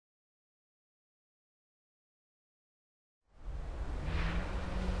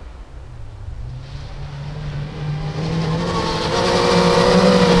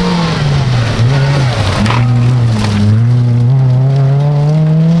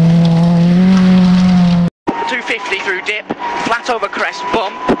crest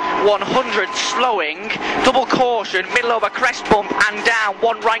bump, 100 slowing, double caution, middle over crest bump and down,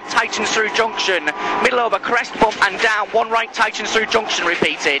 one right tightens through junction, middle over crest bump and down, one right tightens through junction,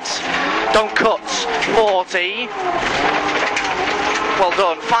 repeated. Don't cut, 40. Well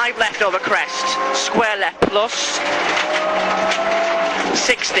done. 5 left over crest, square left plus,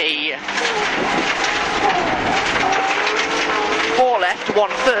 60. 4 left,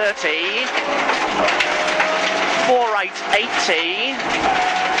 130. 4 right, 80.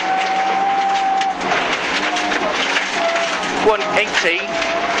 180.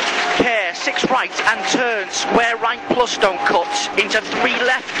 Care, 6 right and turn, square right plus, don't cut, into 3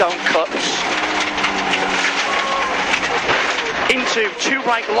 left, don't cut. Into 2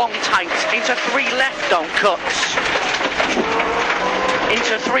 right long tight, into 3 left, don't cut.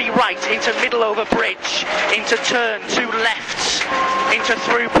 Into 3 right, into middle over bridge, into turn 2 left, into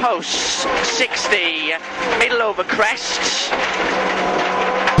through posts, 60, middle over crest.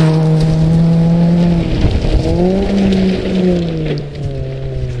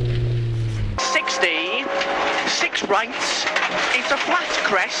 60, 6 right, into flat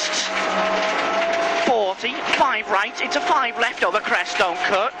crest. 40, 5 right, into 5 left over crest, don't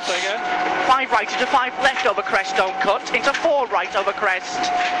cut. 5 right into 5 left over crest, don't cut. Into 4 right over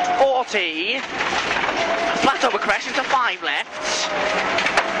crest. 40, flat over crest into 5 left.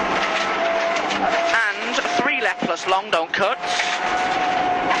 And 3 left plus long, don't cut.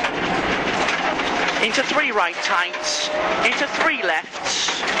 Into 3 right tight, into 3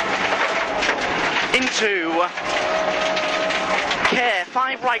 lefts. Into care,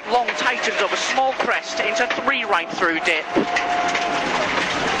 5 right long tightens over small crest, into 3 right through dip.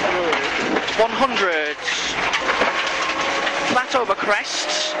 100. Flat over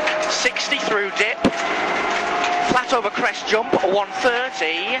crest, 60 through dip. Flat over crest jump,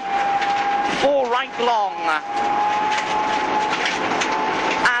 130. 4 right long.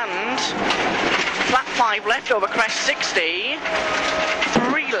 And flat 5 left over crest, 60.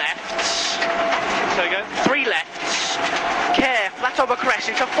 3 lefts. 3 lefts. Care, flat over crest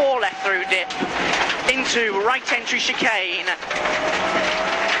into 4 left through dip, into right entry chicane.